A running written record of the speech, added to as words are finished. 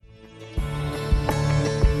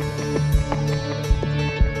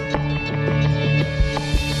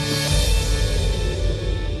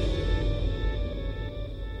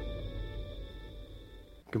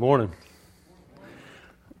Morning.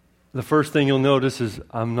 The first thing you'll notice is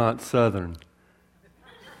I'm not Southern.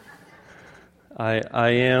 I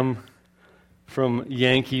am from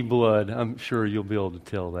Yankee blood. I'm sure you'll be able to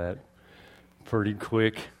tell that pretty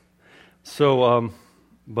quick. So,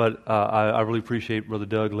 I really appreciate Brother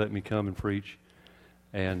Doug letting me come and preach,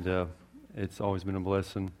 and it's always been a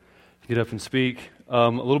blessing to get up and speak. A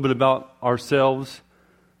little bit about ourselves.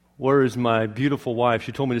 Where is my beautiful wife?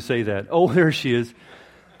 She told me to say that. Oh, there she is.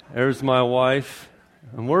 There's my wife.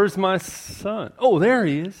 And where's my son? Oh, there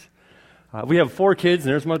he is. We have 4 kids,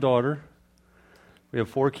 and there's my daughter. We have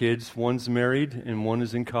 4 kids. One's married, and one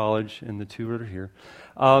is in college, and the 2 are here.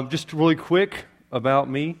 Just really quick about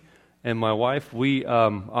me and my wife.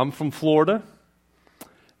 I'm from Florida,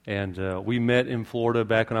 and we met in Florida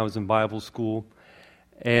back when I was in Bible school,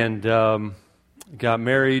 and got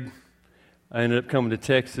married. I ended up coming to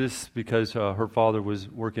Texas because her father was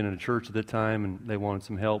working in a church at the time, and they wanted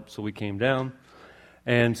some help, so we came down.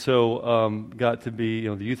 And so got to be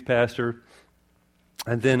the youth pastor.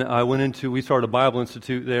 And then we started a Bible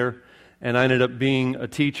Institute there, and I ended up being a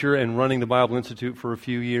teacher and running the Bible Institute for a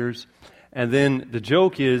few years. And then the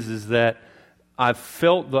joke is that I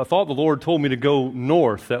thought the Lord told me to go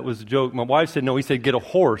north. That was the joke. My wife said no. He said get a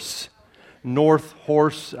horse. North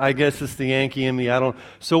horse, I guess it's the Yankee in me, I don't know.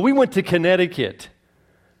 So we went to Connecticut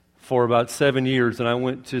for about 7 years, and I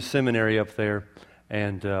went to seminary up there,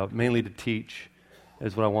 and mainly to teach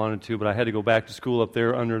is what I wanted to, but I had to go back to school up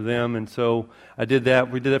there under them, and so I did that.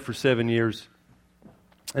 We did that for 7 years.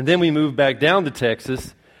 And then we moved back down to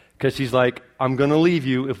Texas, because she's like, I'm going to leave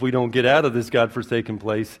you if we don't get out of this godforsaken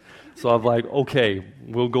place. So I'm like, okay,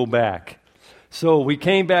 we'll go back. So we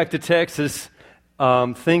came back to Texas,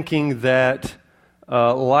 thinking that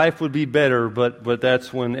life would be better, but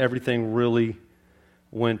that's when everything really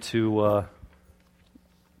went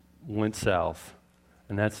south,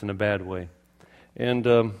 and that's in a bad way. And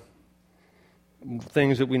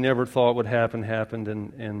things that we never thought would happened,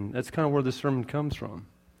 and that's kind of where this sermon comes from.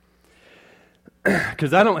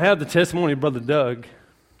 Because I don't have the testimony of Brother Doug,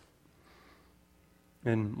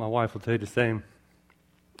 and my wife will tell you the same.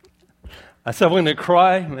 I said I wasn't going to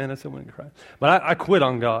cry. Man, I said I wasn't going to cry. But I quit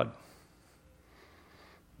on God.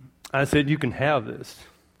 I said, you can have this.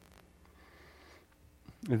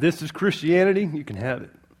 If this is Christianity, you can have it.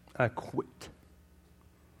 I quit.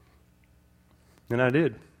 And I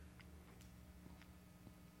did.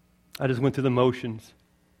 I just went through the motions.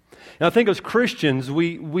 And I think as Christians,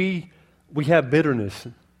 we have bitterness,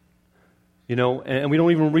 and we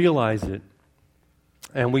don't even realize it.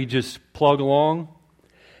 And we just plug along.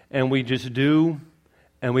 And we just do,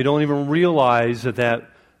 and we don't even realize that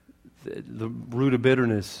the root of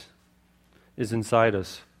bitterness is inside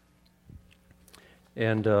us.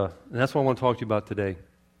 And that's what I want to talk to you about today.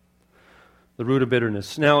 The root of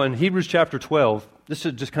bitterness. Now, in Hebrews chapter 12, this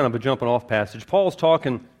is just kind of a jumping off passage. Paul's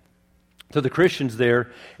talking to the Christians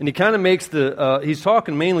there, and he kind of makes he's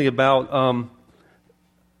talking mainly about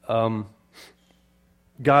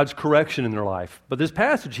God's correction in their life. But this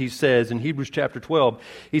passage, he says in Hebrews chapter 12,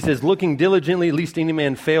 he says, looking diligently, lest any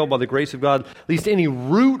man fail by the grace of God, lest any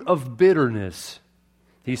root of bitterness,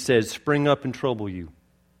 he says, spring up and trouble you,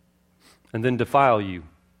 and then defile you.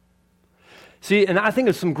 See, and I think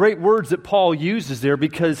of some great words that Paul uses there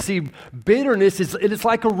because, see, bitterness it's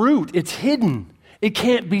like a root. It's hidden. It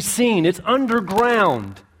can't be seen. It's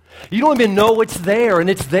underground. You don't even know it's there,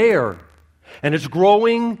 and it's there. And it's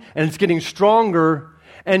growing, and it's getting stronger.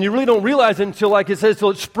 And you really don't realize it until, like it says,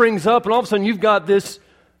 till it springs up, and all of a sudden you've got this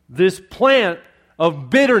plant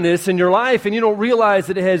of bitterness in your life, and you don't realize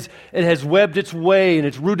that it has webbed its way and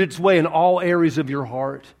it's rooted its way in all areas of your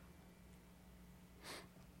heart.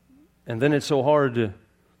 And then it's so hard to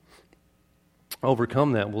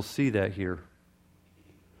overcome that. We'll see that here.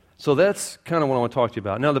 So that's kind of what I want to talk to you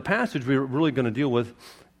about. Now, the passage we're really going to deal with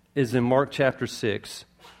is in Mark chapter 6.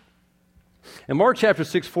 In Mark chapter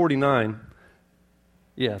 6, 49...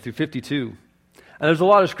 through 52. And there's a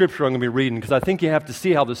lot of scripture I'm going to be reading because I think you have to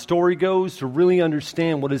see how the story goes to really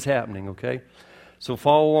understand what is happening, okay? So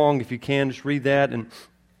follow along if you can. Just read that, and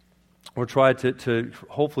we'll try to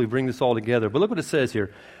hopefully bring this all together. But look what it says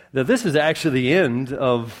here. Now, this is actually the end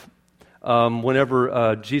of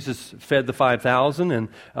whenever Jesus fed the 5,000, and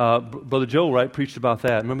Brother Joe preached about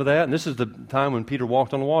that. Remember that? And this is the time when Peter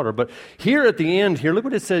walked on the water. But here at the end here, look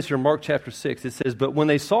what it says here in Mark chapter 6. It says, but when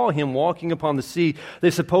they saw him walking upon the sea,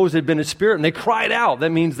 they supposed it had been a spirit, and they cried out.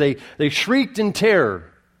 That means they shrieked in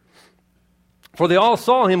terror. For they all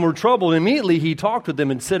saw him, were troubled. Immediately he talked with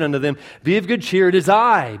them and said unto them, be of good cheer, it is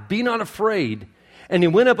I, be not afraid. And he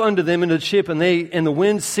went up unto them into the ship, and the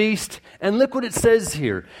wind ceased. And look what it says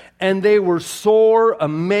here. And they were sore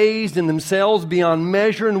amazed in themselves beyond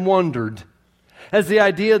measure and wondered. As the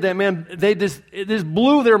idea that, man, it just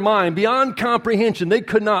blew their mind beyond comprehension. They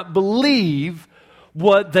could not believe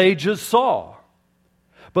what they just saw.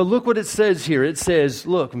 But look what it says here. It says,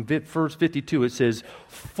 look, in verse 52, it says,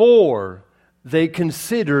 for they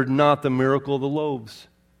considered not the miracle of the loaves,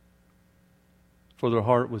 for their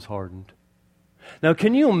heart was hardened. Now,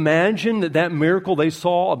 can you imagine that miracle they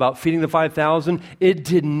saw about feeding the 5,000, it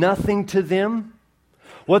did nothing to them?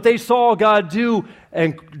 What they saw God do,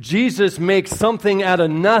 and Jesus make something out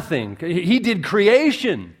of nothing. He did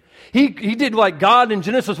creation. He did like God in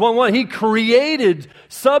Genesis 1:1. He created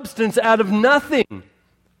substance out of nothing.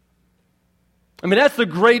 I mean, that's the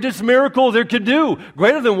greatest miracle there could do.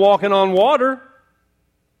 Greater than walking on water.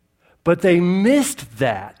 But they missed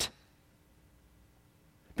that.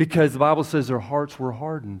 Because the Bible says their hearts were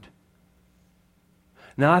hardened.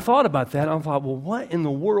 Now, I thought about that. I thought, well, what in the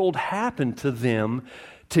world happened to them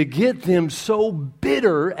to get them so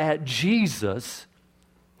bitter at Jesus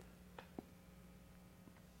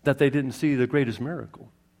that they didn't see the greatest miracle?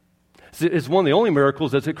 It's one of the only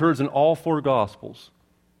miracles that occurs in all four Gospels,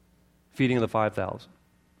 feeding of the 5,000.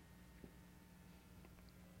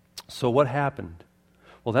 So what happened?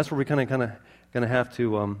 Well, that's where we kind of going to have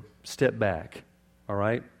to step back. All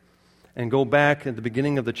right? And go back at the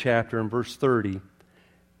beginning of the chapter in verse 30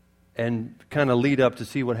 and kind of lead up to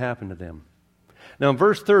see what happened to them. Now, in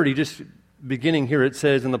verse 30, just beginning here, it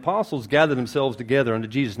says, and the apostles gathered themselves together unto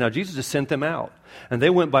Jesus. Now, Jesus just sent them out. And they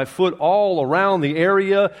went by foot all around the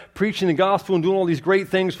area, preaching the gospel and doing all these great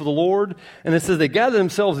things for the Lord. And it says they gathered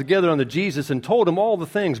themselves together unto Jesus and told him all the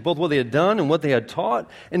things, both what they had done and what they had taught.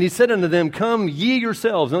 And he said unto them, come ye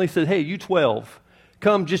yourselves. And he said, hey, you 12.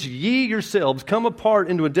 Come, just ye yourselves, come apart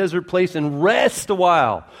into a desert place and rest a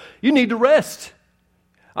while. You need to rest.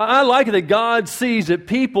 I like it that God sees that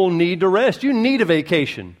people need to rest. You need a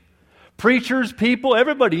vacation. Preachers, people,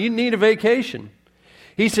 everybody, you need a vacation.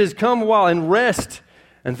 He says, come a while and rest.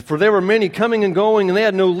 And for there were many coming and going, and they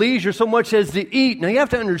had no leisure so much as to eat. Now you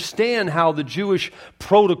have to understand how the Jewish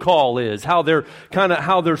protocol is, how their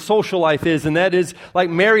how their social life is, and that is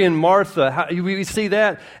like Mary and Martha. We see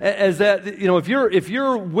that as that, if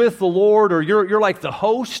you're with the Lord or you're like the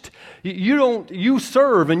host, you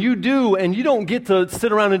serve and you do, and you don't get to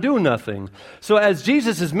sit around and do nothing. So as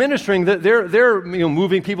Jesus is ministering, they're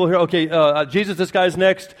moving people here. Okay, Jesus, this guy's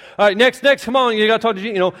next. All right, next, come on, you got to talk to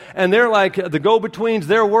Jesus. And they're like the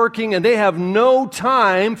go-betweens. They're working and they have no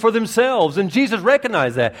time for themselves. And Jesus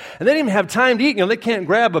recognized that. And they didn't even have time to eat. They can't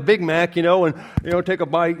grab a Big Mac, and take a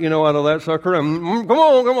bite, out of that sucker. And come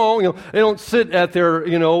on. They don't sit at their,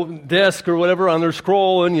 desk or whatever on their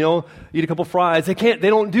scroll and, eat a couple fries. They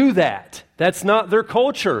don't do that. That's not their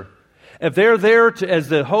culture. If they're there as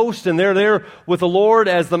the host and they're there with the Lord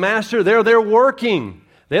as the master, they're there working.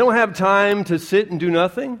 They don't have time to sit and do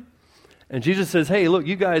nothing. And Jesus says, hey, look,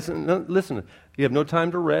 you guys, listen, you have no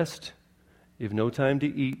time to rest. You have no time to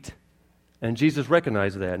eat. And Jesus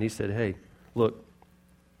recognized that, and he said, hey, look,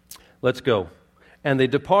 let's go. And they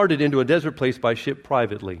departed into a desert place by ship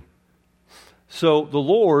privately. So the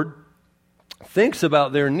Lord thinks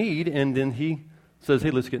about their need, and then he says,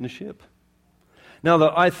 hey, let's get in the ship.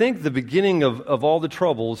 Now, I think the beginning of all the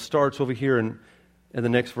troubles starts over here in the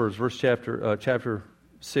next verse chapter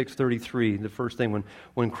 6:33, the first thing,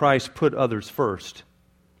 when Christ put others first.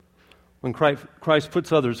 When Christ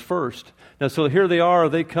puts others first. Now, so here they are,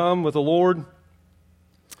 they come with the Lord,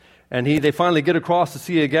 and they finally get across the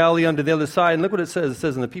Sea of Galilee onto the other side, and look what it says. It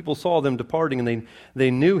says, and the people saw them departing, and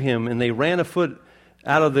they knew him, and they ran afoot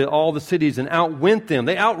out of all the cities and outwent them.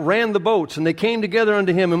 They outran the boats, and they came together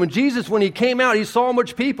unto him. And when he came out, he saw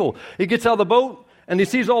much people. He gets out of the boat, and he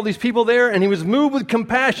sees all these people there, and he was moved with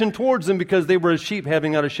compassion towards them because they were as sheep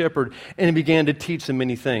having not a shepherd, and he began to teach them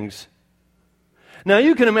many things. Now,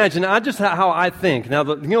 you can imagine, just how I think. Now,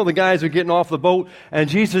 the guys are getting off the boat, and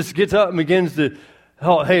Jesus gets up and begins to,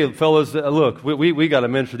 oh, hey, fellas, look, we got to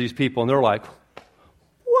minister to these people. And they're like,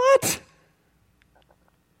 what?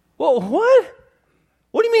 Well, what?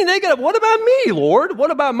 What do you mean what about me, Lord?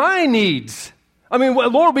 What about my needs? I mean,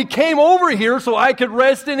 Lord, we came over here so I could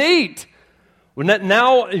rest and eat.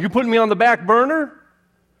 Now you're putting me on the back burner?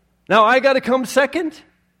 Now I got to come second?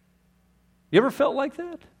 You ever felt like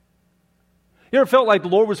that? You ever felt like the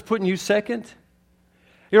Lord was putting you second?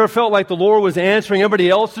 You ever felt like the Lord was answering everybody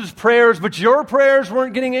else's prayers, but your prayers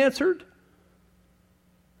weren't getting answered?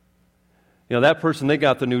 That person, they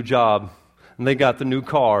got the new job, and they got the new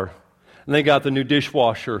car, and they got the new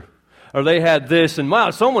dishwasher. Or they had this, and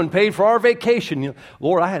wow, someone paid for our vacation.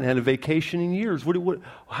 Lord, I hadn't had a vacation in years.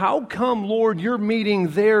 How come, Lord, you're meeting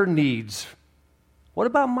their needs? What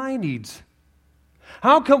about my needs?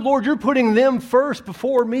 How come, Lord, you're putting them first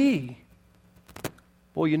before me?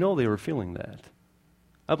 Well, they were feeling that.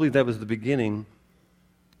 I believe that was the beginning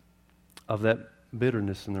of that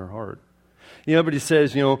bitterness in their heart. Everybody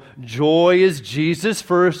says, joy is Jesus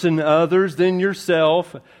first and others, then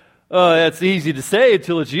yourself. That's easy to say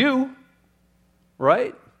until it's you,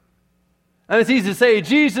 right? And it's easy to say,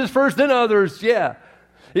 Jesus first, then others, yeah.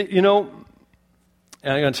 And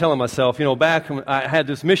I'm telling myself, back when I had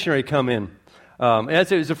this missionary come in, and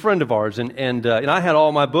it was a friend of ours, and I had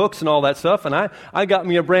all my books and all that stuff, and I got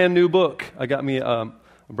me a brand new book. I got me a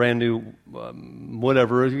brand new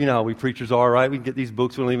whatever. You know how we preachers are, right? We can get these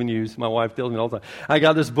books we don't even use. My wife tells me all the time. I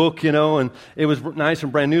got this book, and it was nice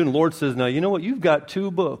and brand new, and the Lord says, now, you know what? You've got 2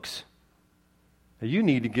 books. You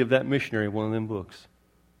need to give that missionary one of them books.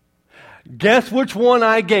 Guess which one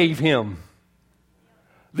I gave him?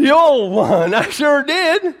 The old one. I sure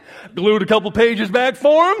did. Glued a couple pages back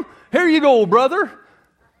for him. Here you go, brother.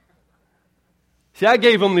 See, I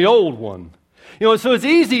gave him the old one. So it's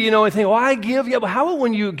easy, I think, I give. Yeah, but how about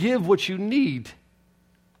when you give what you need?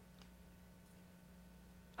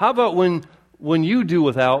 How about when you do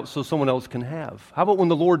without so someone else can have? How about when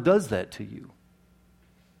the Lord does that to you?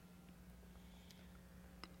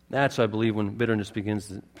 That's, I believe, when bitterness begins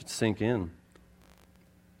to sink in.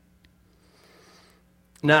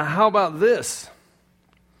 Now, how about this?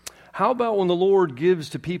 How about when the Lord gives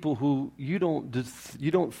to people who you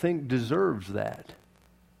don't think deserves that?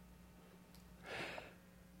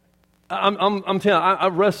 I'm telling you, I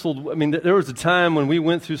wrestled. I mean, there was a time when we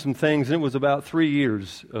went through some things, and it was about 3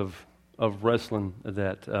 years of wrestling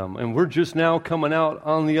that. And we're just now coming out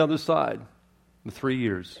on the other side. The 3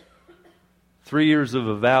 years. 3 years of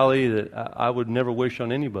a valley that I would never wish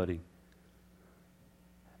on anybody.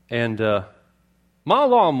 And my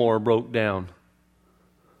lawnmower broke down.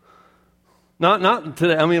 Not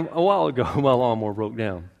today. I mean, a while ago, my lawnmower broke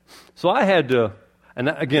down. So I had to. And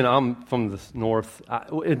again, I'm from the north.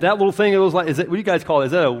 That little thing, it was like, what do you guys call it?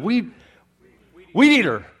 Is that a weed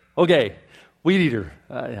eater? Okay, weed eater.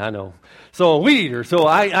 I know. So a weed eater. So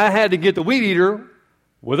I had to get the weed eater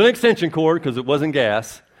with an extension cord because it wasn't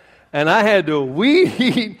gas. And I had to weed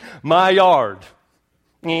eat my yard.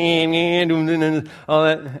 And all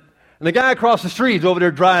that. And the guy across the street is over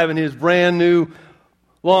there driving his brand new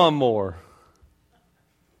lawnmower.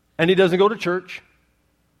 And he doesn't go to church.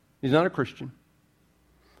 He's not a Christian.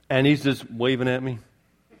 And he's just waving at me.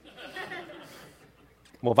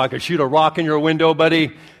 Well, if I could shoot a rock in your window,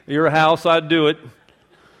 buddy, your house, I'd do it.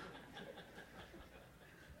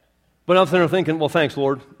 But I'm sitting there thinking, well, thanks,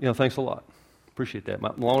 Lord. Thanks a lot. Appreciate that. My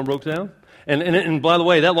lawnmower broke down. And by the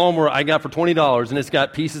way, that lawnmower I got for $20, and it's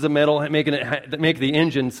got pieces of metal make the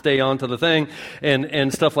engine stay onto the thing,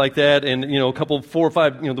 and stuff like that. And a couple, 4 or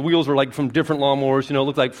 5, the wheels were like from different lawnmowers.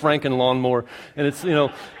 Looked like Franken lawnmower, and it's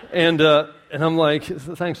and I'm like,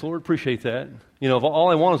 thanks, Lord, appreciate that. If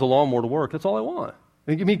all I want is a lawnmower to work, that's all I want.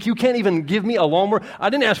 I mean, you can't even give me a lawnmower. I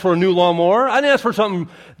didn't ask for a new lawnmower. I didn't ask for something,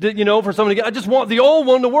 for somebody to get. I just want the old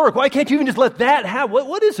one to work. Why can't you even just let that have?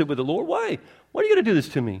 What is it with the Lord? Why? Why are you going to do this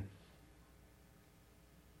to me?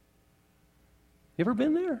 You ever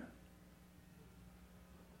been there?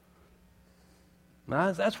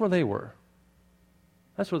 That's where they were.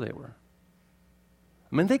 That's where they were.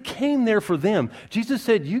 I mean, they came there for them. Jesus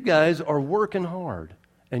said, you guys are working hard,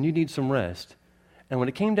 and you need some rest. And when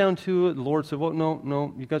it came down to it, the Lord said, well,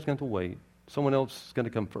 no, you guys are going to have to wait. Someone else is going to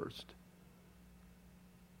come first.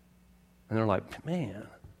 And they're like, man.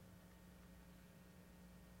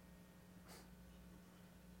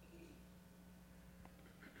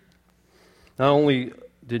 Not only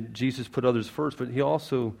did Jesus put others first, but he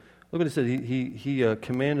also, look what it said, he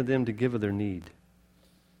commanded them to give of their need.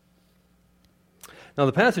 Now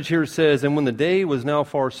the passage here says, and when the day was now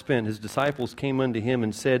far spent, his disciples came unto him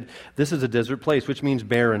and said, this is a desert place, which means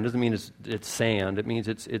barren. It doesn't mean it's sand. It means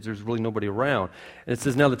there's really nobody around. And it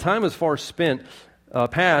says, now the time is far spent,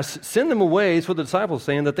 past, send them away, so the disciples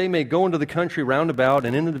saying, that they may go into the country round about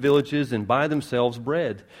and into the villages and buy themselves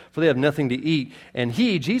bread, for they have nothing to eat. And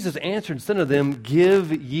he, Jesus, answered and said to them,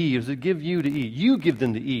 give ye. Does it give you to eat? You give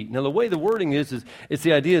them to eat. Now the way the wording is it's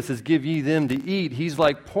the idea, it says, give ye them to eat. He's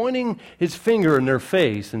like pointing his finger in their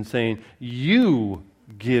face and saying, you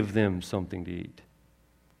give them something to eat.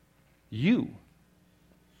 You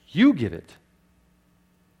give it.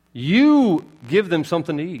 You give them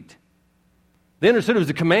something to eat. They understood it was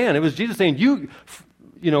a command. It was Jesus saying, we're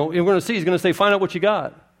going to see, he's going to say, find out what you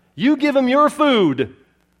got. You give them your food.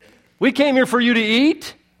 We came here for you to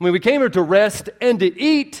eat. When we came here to rest and to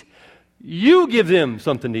eat, you give them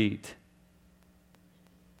something to eat.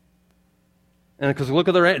 And because look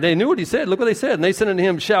at they knew what he said. Look what they said. And they said unto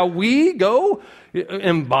him, shall we go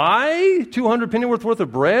and buy 200 pennyworth worth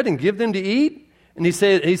of bread and give them to eat? And he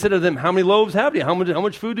said to them, how many loaves have you? How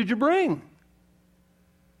much food did you bring?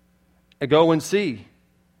 And go and see.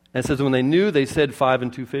 And it says when they knew, they said 5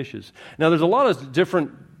 and 2 fishes. Now there's a lot of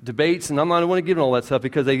different debates, and I don't want to get into all that stuff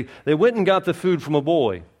because they went and got the food from a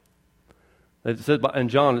boy. It says in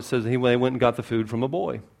John, it says they went and got the food from a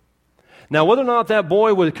boy. Now, whether or not that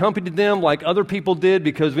boy would accompany them like other people did,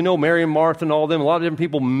 because we know Mary and Martha and all of them, a lot of different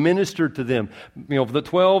people ministered to them. You know, the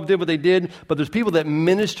 12 did what they did, but there's people that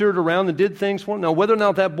ministered around and did things for them. Now, whether or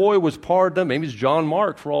not that boy was part of them, maybe it's John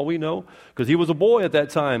Mark for all we know, because he was a boy at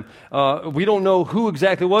that time. We don't know who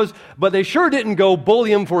exactly it was, but they sure didn't go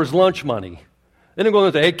bully him for his lunch money. They didn't go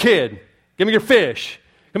and say, hey, kid, give me your fish.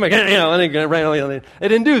 Come on, they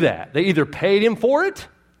didn't do that. They either paid him for it,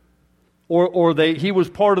 or he was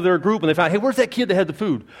part of their group, and they found, hey, where's that kid that had the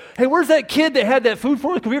food? Hey, where's that kid that had that food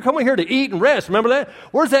for us? Because we were coming here to eat and rest. Remember that?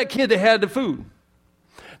 Where's that kid that had the food?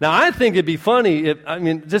 Now, I think it'd be funny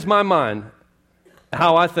just my mind,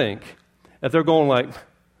 how I think, if they're going like,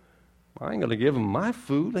 I ain't going to give them my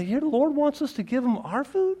food. Like, here the Lord wants us to give them our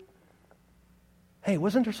food? Hey,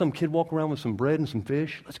 wasn't there some kid walking around with some bread and some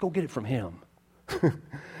fish? Let's go get it from him.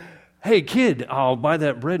 Hey, kid, I'll buy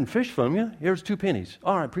that bread and fish from you. Here's 2 pennies.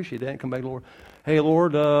 All right, appreciate that. Come back, Lord. Hey,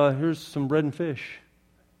 Lord, here's some bread and fish.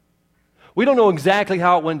 We don't know exactly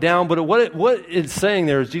how it went down, but what it's saying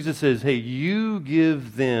there is Jesus says, hey, you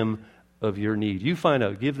give them of your need. You find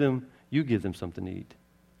out. You give them something to eat.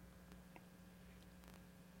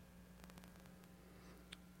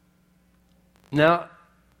 Now,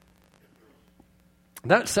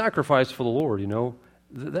 that sacrifice for the Lord,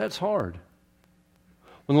 that's hard.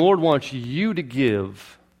 When the Lord wants you to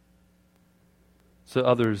give to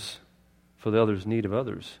others for the others' need of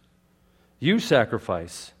others, you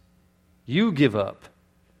sacrifice, you give up.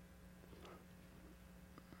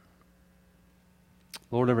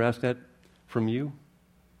 Lord ever asked that from you?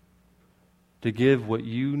 To give what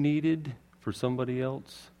you needed for somebody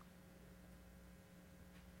else?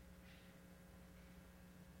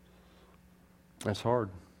 That's hard.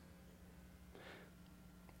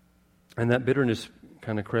 And that bitterness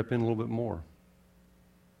kind of crept in a little bit more.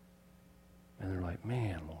 And they're like,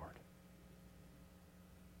 man, Lord.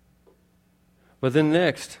 But then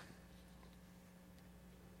next,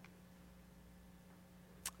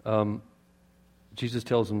 Jesus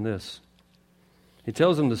tells them this. He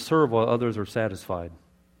tells them to serve while others are satisfied.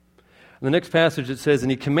 In the next passage it says, and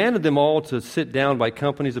he commanded them all to sit down by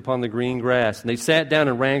companies upon the green grass. And they sat down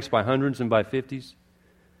in ranks by hundreds and by 50s.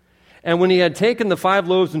 And when he had taken the 5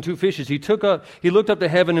 loaves and 2 fishes, he looked up to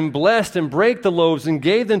heaven and blessed and brake the loaves and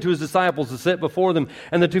gave them to his disciples to set before them.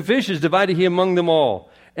 And the 2 fishes divided he among them all.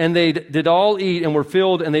 And they did all eat and were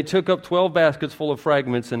filled, and they took up 12 baskets full of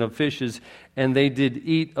fragments and of fishes, and they did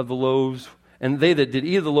eat of the loaves. And they that did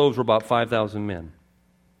eat of the loaves were about 5,000 men.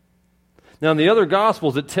 Now, in the other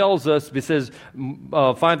Gospels, it tells us, it says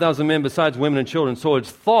 5,000 men besides women and children. So it's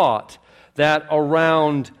thought that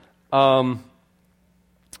around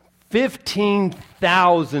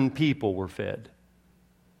 15,000 people were fed.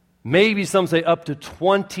 Maybe some say up to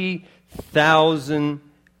 20,000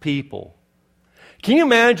 people. Can you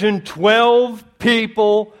imagine 12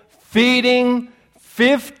 people feeding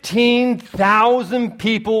 15,000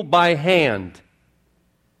 people by hand?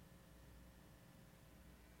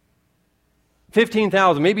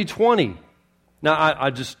 15,000, maybe 20. Now,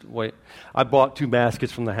 I bought 2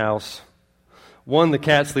 baskets from the house. One, the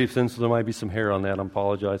cat sleeps in, so there might be some hair on that. I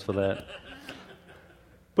apologize for that.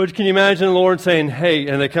 But can you imagine the Lord saying, hey,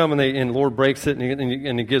 and they come and the Lord breaks it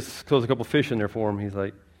and he throws a couple fish in there for him. He's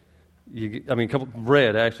like, a couple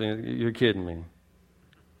bread, actually. You're kidding me.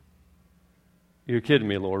 You're kidding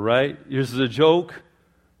me, Lord, right? This is a joke.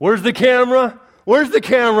 Where's the camera? Where's the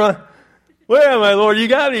camera? Where am I, Lord? You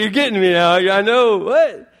got me. You're getting me now. I know.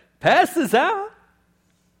 What? Pass this out.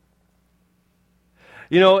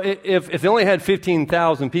 If they only had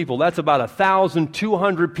 15,000 people, that's about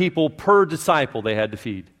 1,200 people per disciple they had to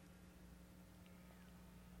feed.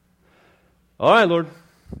 All right, Lord.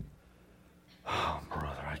 Oh,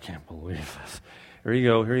 brother, I can't believe this. Here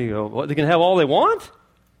you go. What, they can have all they want?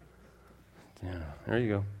 Yeah, there you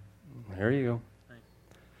go.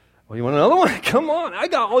 Well, you want another one? Come on. I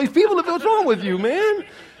got all these people. What's wrong with you, man?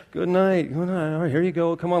 Good night. All right, here you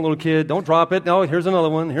go. Come on, little kid. Don't drop it. No, here's another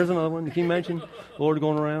one. Can you imagine Lord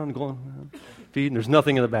going around, feeding? There's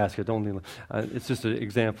nothing in the basket. It's just an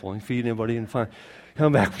example. You feed anybody and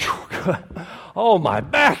come back. Oh, my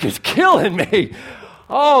back is killing me.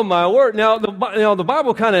 Oh, my word. Now, the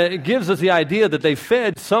Bible kind of gives us the idea that they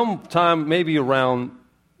fed sometime maybe around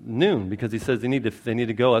noon, because he says they need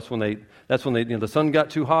to go. That's when the sun got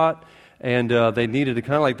too hot, and they needed to,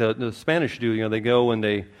 kind of like the Spanish do. They go and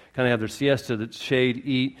they kind of have their siesta, the shade,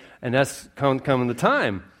 eat, and that's coming the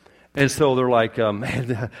time. And so they're like,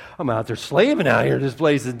 man, I'm out there slaving out here. This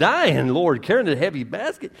place is dying. Lord, carrying the heavy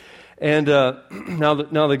basket. And now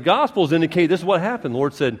the Gospels indicate this is what happened. The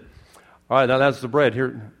Lord said, all right, now that's the bread.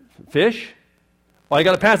 Here, fish? Oh, you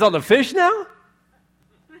got to pass out the fish now?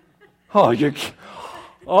 Oh,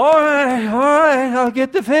 all right, I'll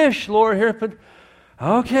get the fish, Lord. Here, but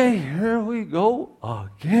okay, here we go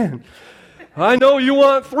again. I know you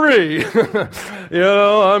want 3.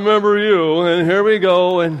 I remember you, and here we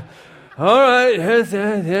go. And all right,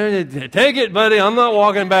 take it, buddy. I'm not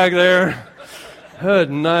walking back there. Good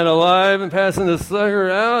night alive and passing the sucker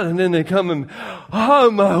out, and then they come and,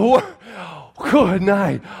 oh my word, good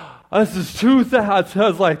night. This is 2,000. I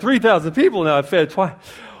was like 3,000 people now I fed twice.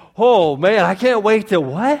 Oh man, I can't wait to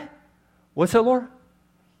what? What's that, Lord?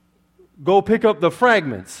 Go pick up the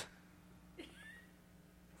fragments.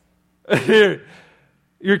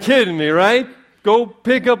 You're kidding me, right? Go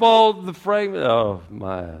pick up all the fragments. Oh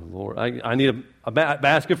my Lord, I need a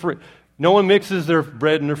basket for it. No one mixes their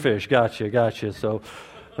bread and their fish. Gotcha. So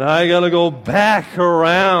I got to go back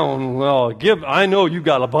around. Well, I know you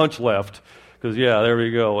got a bunch left. Because, there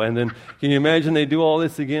we go. And then, can you imagine they do all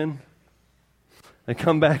this again? They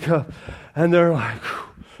come back up, and they're like,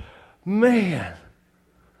 man.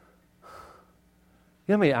 You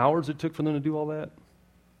know how many hours it took for them to do all that?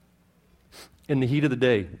 In the heat of the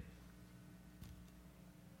day.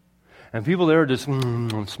 And people there are just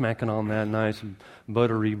smacking on that nice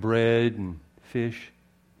buttery bread and fish.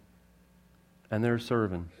 And they're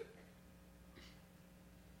serving.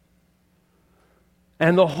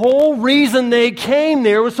 And the whole reason they came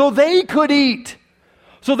there was so they could eat.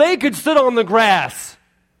 So they could sit on the grass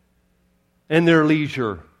in their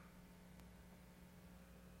leisure.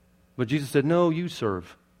 But Jesus said, no, you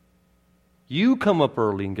serve. You come up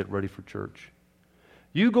early and get ready for church.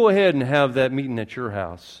 You go ahead and have that meeting at your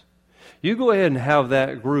house. You go ahead and have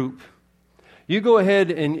that group. You go ahead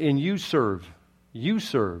and you serve. You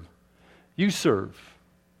serve. You serve.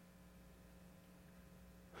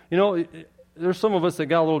 There's some of us that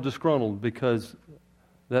got a little disgruntled because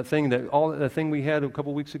that thing we had a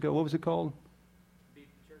couple weeks ago, what was it called?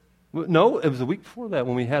 No, it was the week before that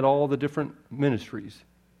when we had all the different ministries.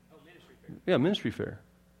 Oh, ministry fair. Yeah, ministry fair.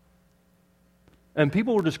 And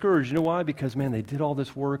people were discouraged. You know why? Because, man, they did all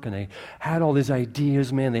this work and they had all these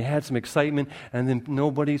ideas, man. They had some excitement, and then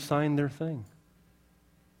nobody signed their thing.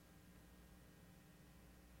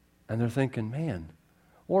 And they're thinking, man,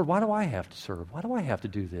 Lord, why do I have to serve? Why do I have to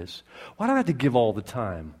do this? Why do I have to give all the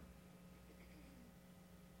time?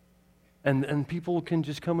 And people can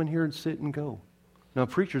just come in here and sit and go. Now,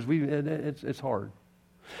 preachers, it's hard.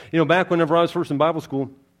 Back whenever I was first in Bible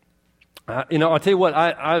school, I'll tell you what,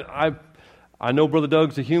 I know Brother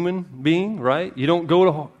Doug's a human being, right? You don't go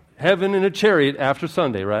to heaven in a chariot after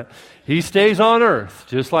Sunday, right? He stays on earth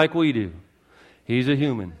just like we do. He's a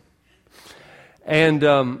human.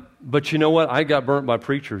 And but you know what? I got burnt by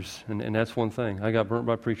preachers, and that's one thing. I got burnt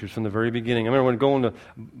by preachers from the very beginning. I remember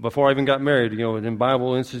before I even got married, in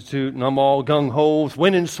Bible Institute, and I'm all gung-ho,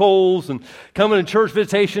 winning souls, and coming to church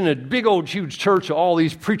visitation, a big old huge church of all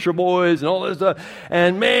these preacher boys and all this stuff.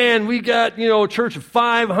 And man, we got, a church of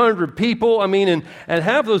 500 people. And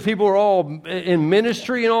half of those people are all in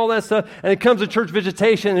ministry and all that stuff. And it comes to church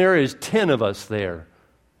visitation, and there is 10 of us there.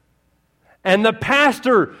 And the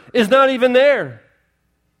pastor is not even there.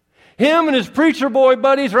 Him and his preacher boy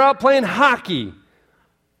buddies are out playing hockey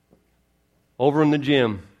over in the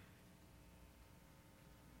gym.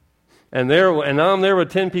 And I'm there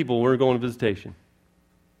with 10 people. We're going to visitation.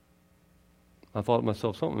 I thought to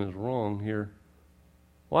myself, something is wrong here.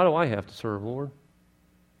 Why do I have to serve, Lord?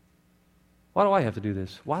 Why do I have to do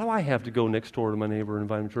this? Why do I have to go next door to my neighbor and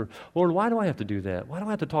invite him to church? Lord, why do I have to do that? Why do I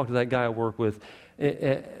have to talk to that guy I work with?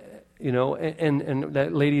 And that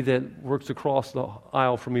lady that works across the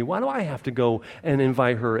aisle from me, why do I have to go and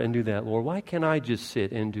invite her and do that, Lord? Why can't I just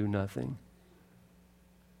sit and do nothing?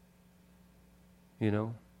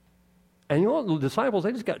 And the disciples,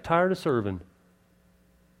 they just got tired of serving.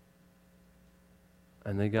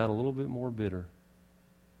 And they got a little bit more bitter.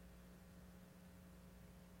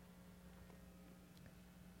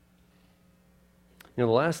 The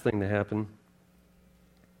last thing that happened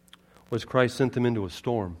was Christ sent them into a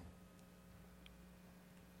storm.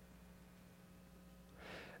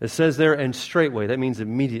 It says there, and straightway, that means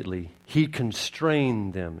immediately. He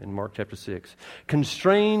constrained them in Mark chapter 6.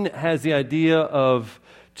 Constrain has the idea of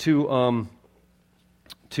to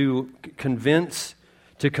convince,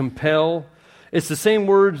 to compel. It's the same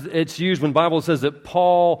word it's used when the Bible says that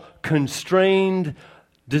Paul constrained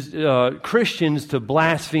Christians to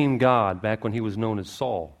blaspheme God back when he was known as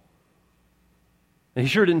Saul. And he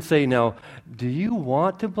sure didn't say, now, do you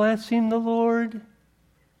want to blaspheme the Lord?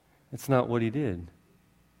 That's not what he did.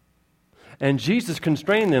 And Jesus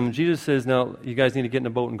constrained them. Jesus says, now, you guys need to get in a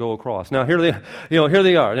boat and go across. Now, here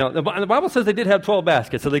they are. Now, the Bible says they did have 12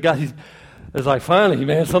 baskets, so they got these. It's like, finally,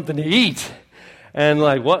 man, something to eat. And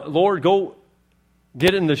like, what, Lord, go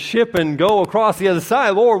get in the ship and go across the other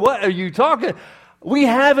side. Lord, what are you talking? We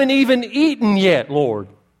haven't even eaten yet, Lord.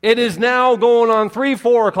 It is now going on 3,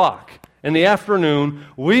 4 o'clock in the afternoon.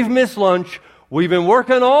 We've missed lunch. We've been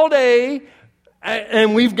working all day.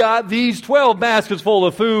 And we've got these 12 baskets full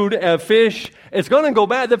of food, fish. It's going to go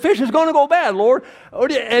bad. The fish is going to go bad, Lord.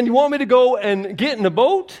 And you want me to go and get in a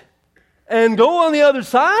boat and go on the other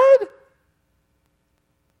side?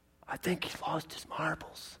 I think he lost his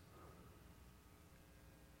marbles.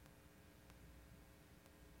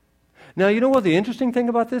 Now, you know what the interesting thing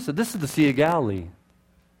about this is? This is the Sea of Galilee.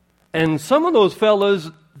 And some of those fellas,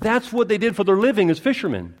 that's what they did for their living as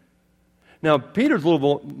fishermen. Now, Peter's a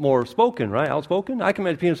little bit more spoken, right? Outspoken. I can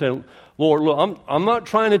imagine Peter saying, Lord, look, I'm not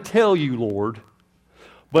trying to tell you, Lord,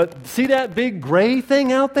 but see that big gray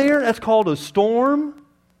thing out there? That's called a storm.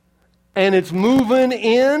 And it's moving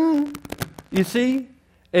in, you see?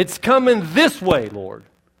 It's coming this way, Lord.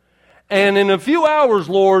 And in a few hours,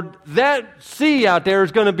 Lord, that sea out there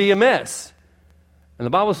is going to be a mess. And the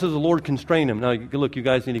Bible says the Lord constrained him. Now, look, you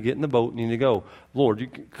guys need to get in the boat and you need to go. Lord,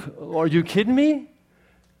 are you kidding me?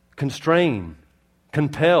 Constrain,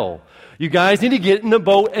 compel. You guys need to get in the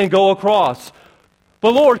boat and go across.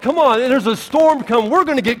 But Lord, come on, there's a storm coming. We're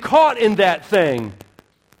going to get caught in that thing.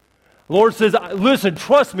 The Lord says, listen,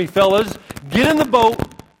 trust me, fellas. Get in the boat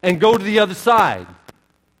and go to the other side.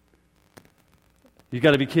 You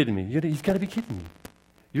got to be kidding me. He's got to be kidding me.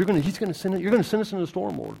 You're going to send us in the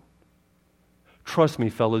storm, Lord. Trust me,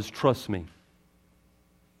 fellas. Trust me.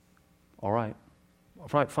 All right,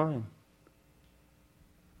 fine.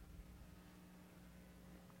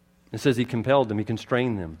 It says he compelled them, he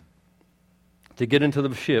constrained them to get into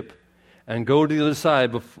the ship and go to the other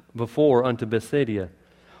side before unto Bethsaida,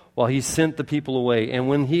 while he sent the people away. And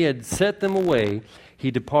when he had set them away, he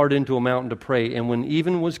departed into a mountain to pray. And when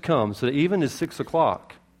even was come, so even is 6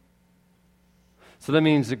 o'clock. So that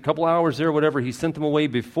means a couple hours there, whatever, he sent them away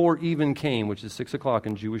before even came, which is 6 o'clock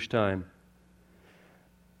in Jewish time.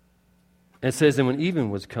 And it says, and when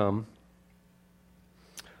even was come,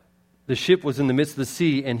 the ship was in the midst of the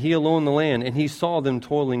sea, and he alone the land, and he saw them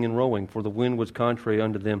toiling and rowing, for the wind was contrary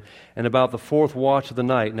unto them. And about the 4th watch of the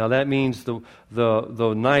night, now that means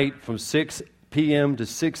the night from 6 p.m. to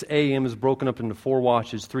 6 a.m. is broken up into 4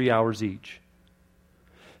 watches, 3 hours each.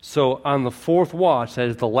 So on the 4th watch, that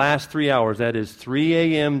is the last 3 hours, that is 3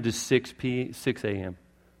 a.m. to 6 a.m.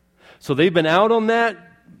 So they've been out on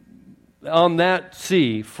that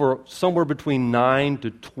sea for somewhere between 9 to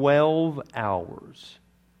 12 hours.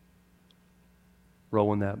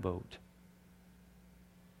 Rowing that boat.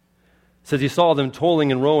 It says he saw them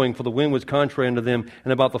toiling and rowing, for the wind was contrary unto them.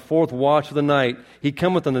 And about the 4th watch of the night, he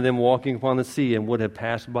cometh unto them walking upon the sea, and would have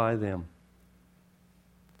passed by them.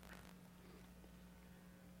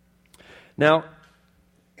 Now,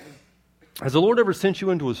 has the Lord ever sent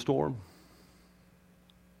you into a storm?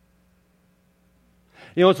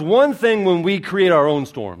 You know, it's one thing when we create our own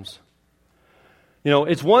storms. You know,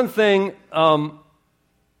 it's one thing.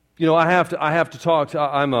 You know, I have to talk to.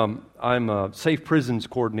 I'm a safe prisons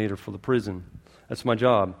coordinator for the prison. That's my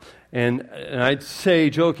job. And I'd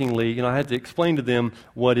say jokingly, you know, I had to explain to them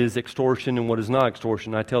what is extortion and what is not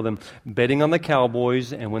extortion. I tell them betting on the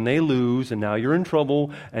Cowboys, and when they lose, and now you're in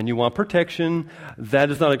trouble, and you want protection,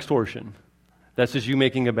 that is not extortion. That's just you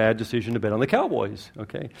making a bad decision to bet on the Cowboys.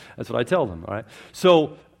 Okay, that's what I tell them. All right.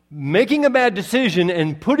 So making a bad decision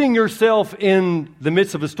and putting yourself in the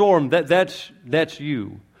midst of a storm, that's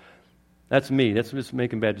you. That's me. That's just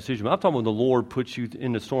making bad decisions. I'm talking when the Lord puts you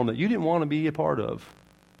in a storm that you didn't want to be a part of.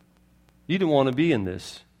 You didn't want to be in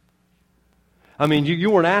this. I mean, you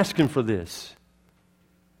weren't asking for this.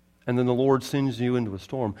 And then the Lord sends you into a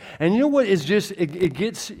storm. And you know what? It's just, it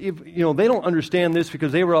gets, you know, they don't understand this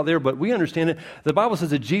because they were out there, but we understand it. The Bible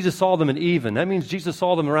says that Jesus saw them at even. That means Jesus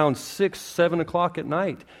saw them around 6, 7 o'clock at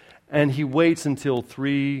night. And he waits until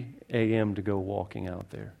 3 a.m. to go walking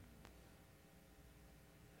out there.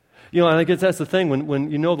 You know, and I guess that's the thing.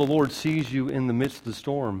 When you know the Lord sees you in the midst of the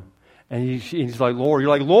storm, And he's like, Lord, you're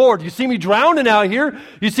like, Lord, you see me drowning out here?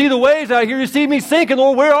 You see the waves out here? You see me sinking?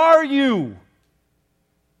 Lord, where are you?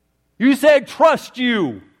 You said trust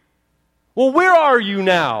you. Well, where are you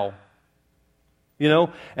now? You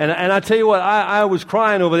know, and I tell you what, I was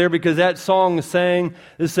crying over there because that song sang,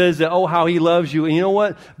 it says that, oh, how he loves you. And you know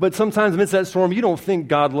what? But sometimes amidst that storm, you don't think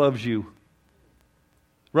God loves you.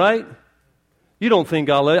 Right? You don't think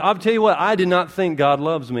God loves you. I'll tell you what, I did not think God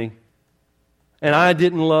loves me. And I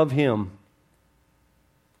didn't love him.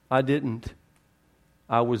 I didn't.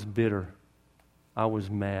 I was bitter. I was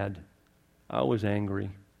mad. I was angry.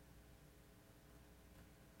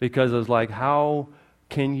 Because I was like, how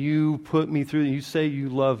can you put me through? You say you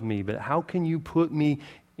love me, but how can you put me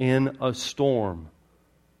in a storm?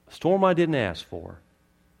 A storm I didn't ask for.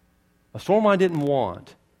 A storm I didn't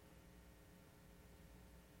want.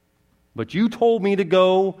 But you told me to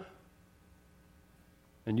go,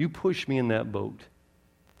 and you pushed me in that boat.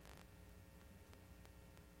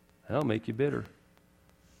 That'll make you bitter.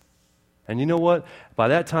 And you know what? By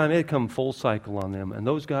that time, it had come full cycle on them. And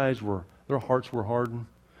those guys their hearts were hardened.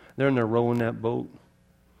 They're in there rowing that boat.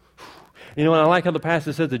 You know, and I like how the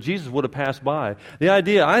passage says that Jesus would have passed by.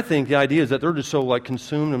 I think the idea is that they're just so like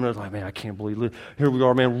consumed, and they're like, man, I can't believe it. Here we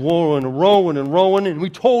are, man, rowing and rowing and rowing, and we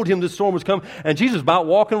told him this storm was coming, and Jesus is about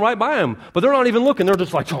walking right by him. But they're not even looking. They're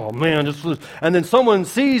just like, oh man, and then someone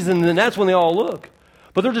sees, and then that's when they all look.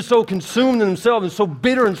 But they're just so consumed in themselves and so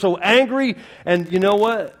bitter and so angry, and you know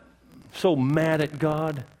what? So mad at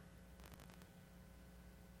God.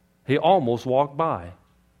 He almost walked by.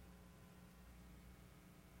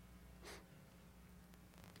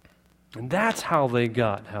 And that's how they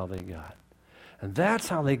got. And that's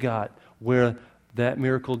how they got where that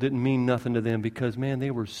miracle didn't mean nothing to them because, man,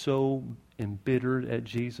 they were so embittered at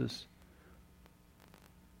Jesus.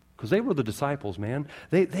 Because they were the disciples, man.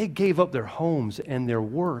 They gave up their homes and their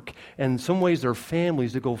work and in some ways their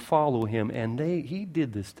families to go follow him. And he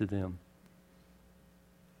did this to them.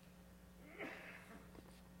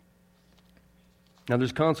 Now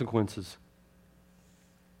there's consequences.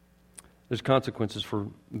 There's consequences for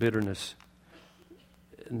bitterness.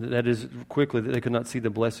 That is, quickly, they could not see the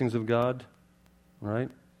blessings of God, right?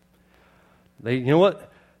 You know what?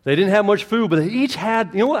 They didn't have much food, but they each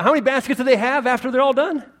had, you know what? How many baskets did they have after they're all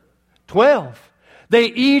done? 12. They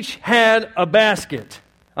each had a basket.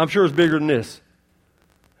 I'm sure it's bigger than this.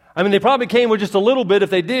 I mean, they probably came with just a little bit if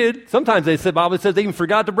they did. Sometimes the Bible says they even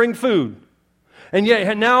forgot to bring food. And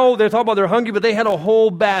yet now they're talking about they're hungry, but they had a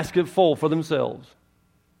whole basket full for themselves.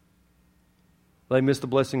 They missed the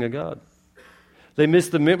blessing of God. They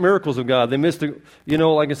missed the miracles of God. They missed,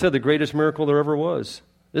 like I said, the greatest miracle there ever was.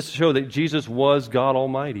 This showed that Jesus was God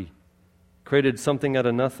Almighty. Created something out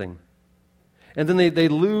of nothing. And then they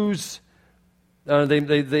lose,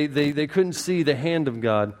 they couldn't see the hand of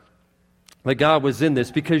God. That God was in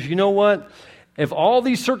this. Because you know what? If all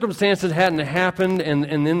these circumstances hadn't happened and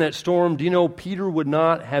in that storm, do you know Peter would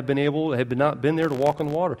not have been there to walk on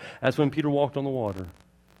the water? That's when Peter walked on the water.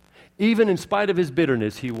 Even in spite of his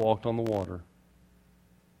bitterness, he walked on the water.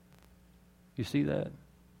 You see that? And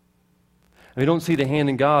we don't see the hand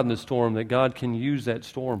in God in the storm, that God can use that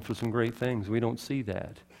storm for some great things. We don't see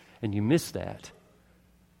that. And you miss that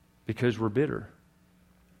because we're bitter.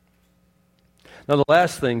 Now the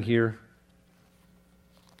last thing here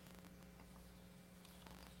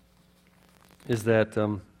is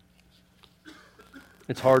that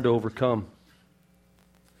it's hard to overcome.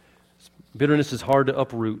 Bitterness is hard to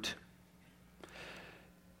uproot.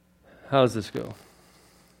 How does this go?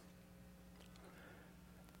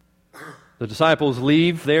 The disciples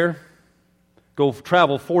leave there,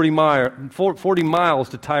 travel 40 miles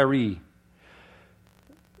to Tyre.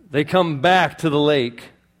 They come back to the lake.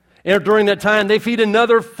 And during that time, they feed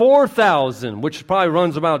another 4,000, which probably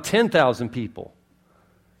runs about 10,000 people.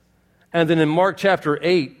 And then in Mark chapter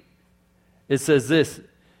 8, it says this.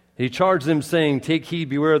 He charged them, saying, take heed,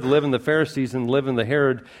 beware of the leaven of the Pharisees and the leaven of the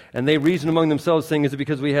Herod. And they reasoned among themselves, saying, is it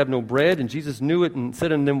because we have no bread? And Jesus knew it and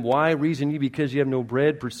said unto them, why reason ye because ye have no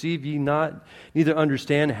bread? Perceive ye not, neither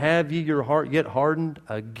understand? Have ye your heart yet hardened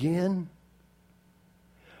again?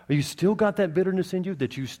 Are you still got that bitterness in you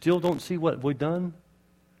that you still don't see what we've done?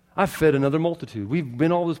 I've fed another multitude. We've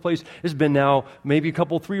been all this place. It's been now maybe a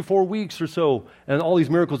couple, 3 or 4 weeks or so, and all these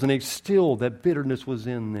miracles, and that bitterness was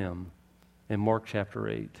in them. In Mark chapter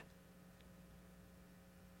 8.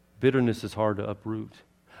 Bitterness is hard to uproot.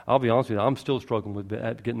 I'll be honest with you, I'm still struggling with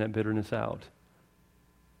getting that bitterness out.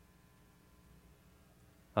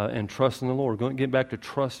 And trust in the Lord. Going to get back to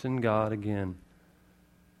trust in God again.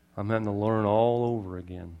 I'm having to learn all over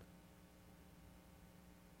again.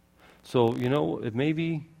 So, if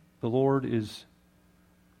maybe the Lord is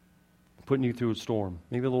putting you through a storm.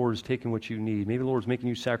 Maybe the Lord is taking what you need. Maybe the Lord is making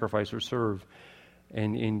you sacrifice or serve.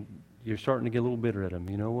 And you're starting to get a little bitter at Him.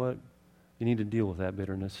 You know what? You need to deal with that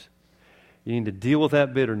bitterness. You need to deal with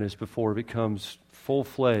that bitterness before it becomes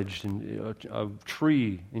full-fledged and a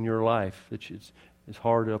tree in your life that it's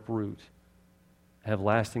hard to uproot, have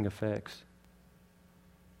lasting effects.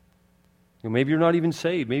 You know, maybe you're not even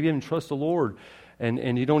saved. Maybe you didn't trust the Lord,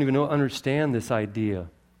 and you don't even understand this idea.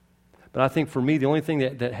 But I think for me, the only thing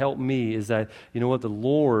that helped me is that, you know what, the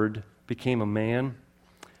Lord became a man,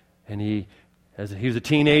 and he was a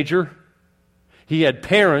teenager. He had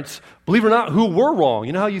parents, believe it or not, who were wrong.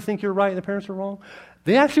 You know how you think you're right and the parents are wrong?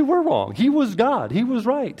 They actually were wrong. He was God. He was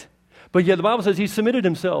right. But yet the Bible says he submitted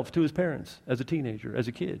himself to his parents as a teenager, as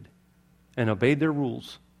a kid, and obeyed their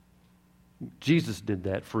rules. Jesus did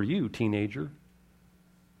that for you, teenager.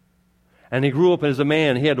 And he grew up as a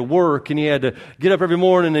man. He had to work, and he had to get up every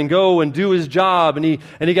morning and go and do his job. And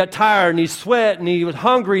he got tired, and he sweat, and he was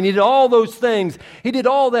hungry, and he did all those things. He did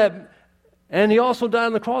all that. And he also died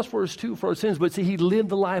on the cross for us too, for our sins. But see, he lived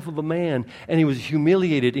the life of a man, and he was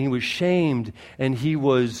humiliated, and he was shamed, and he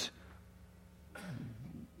was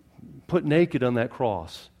put naked on that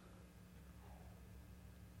cross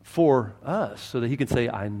for us, so that he could say,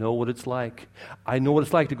 I know what it's like. I know what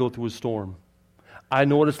it's like to go through a storm. I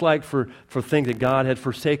know what it's like for think that God had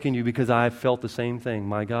forsaken you, because I felt the same thing.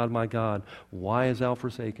 My God, why hast thou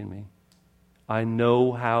forsaken me? I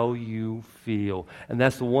know how you feel. And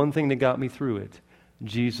that's the one thing that got me through it.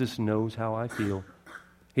 Jesus knows how I feel.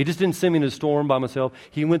 He just didn't send me in a storm by myself.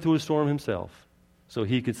 He went through a storm himself. So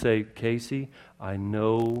he could say, Casey, I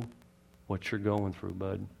know what you're going through,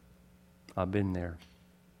 bud. I've been there.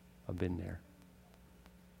 I've been there.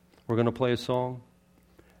 We're going to play a song.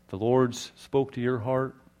 If the Lord's spoke to your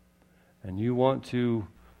heart and you want to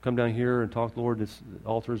come down here and talk to the Lord, this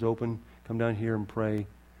altar is open. Come down here and pray.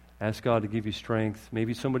 Ask God to give you strength.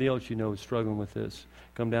 Maybe somebody else you know is struggling with this.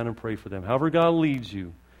 Come down and pray for them. However God leads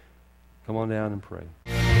you, come on down and pray.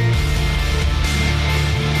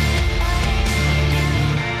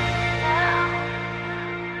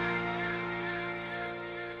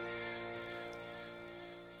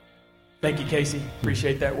 Thank you, Casey.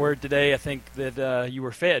 Appreciate that word today. I think that you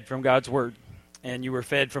were fed from God's word, and you were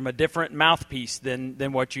fed from a different mouthpiece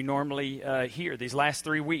than what you normally hear these last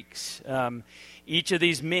 3 weeks. Each of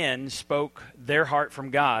these men spoke their heart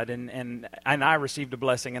from God, and I received a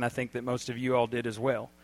blessing, and I think that most of you all did as well.